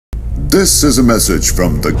This is a message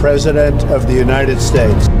from the President of the United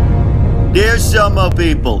States. Dear SoMo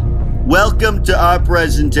people, welcome to our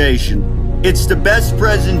presentation. It's the best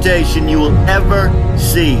presentation you will ever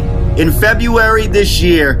see. In February this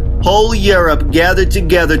year, whole Europe gathered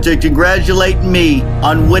together to congratulate me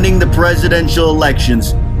on winning the presidential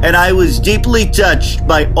elections. And I was deeply touched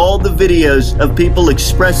by all the videos of people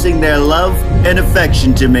expressing their love and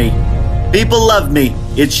affection to me. People love me,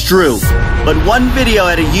 it's true. But one video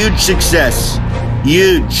had a huge success.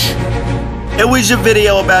 Huge. It was a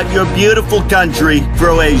video about your beautiful country,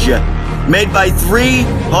 Croatia, made by three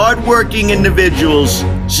hard-working individuals,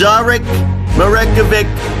 Aric, Marekovic,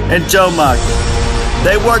 and Tomac.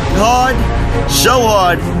 They worked hard, so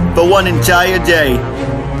hard, for one entire day.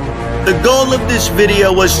 The goal of this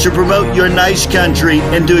video was to promote your nice country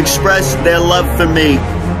and to express their love for me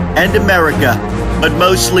and America, but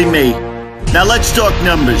mostly me. Now let's talk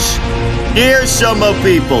numbers. Dear SoMo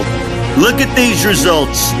people, look at these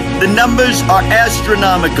results. The numbers are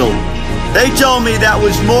astronomical. They told me that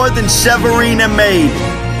was more than Severina made.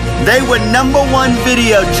 They were #1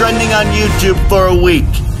 video trending on YouTube for a week.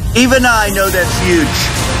 Even I know that's huge.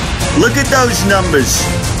 Look at those numbers.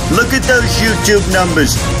 Look at those YouTube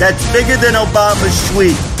numbers. That's bigger than Obama's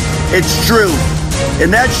tweet. It's true.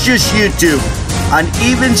 And that's just YouTube. On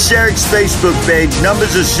even Saric's Facebook page,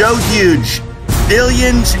 numbers are so huge.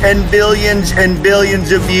 Billions and billions and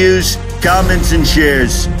billions of views, comments, and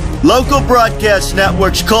shares. Local broadcast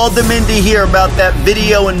networks called them in to hear about that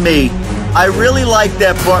video and me. I really like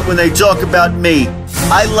that part when they talk about me.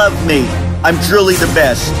 I love me. I'm truly the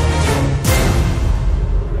best.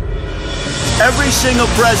 Every single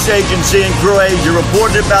press agency in Croatia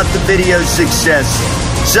reported about the video's success.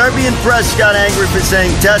 Serbian press got angry for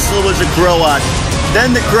saying Tesla was a Croat.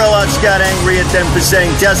 Then the Croats got angry at them for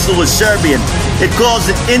saying Tesla was Serbian. It calls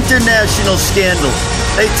it international scandal.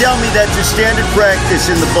 They tell me that's a standard practice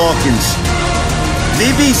in the Balkans.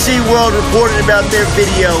 BBC World reported about their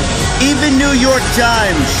video. Even New York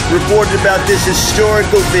Times reported about this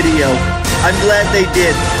historical video. I'm glad they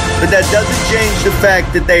did, but that doesn't change the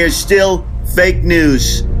fact that they are still fake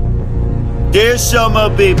news. Dear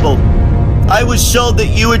SoMo people, I was told that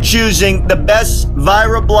you were choosing the best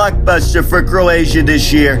viral blockbuster for Croatia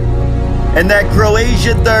this year, and that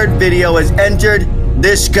Croatia 3rd video has entered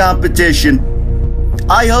this competition.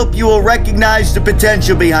 I hope you will recognize the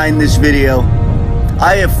potential behind this video.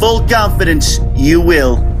 I have full confidence you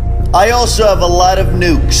will. I also have a lot of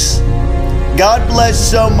nukes. God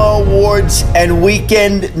bless SoMo Awards and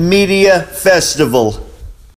Weekend Media Festival.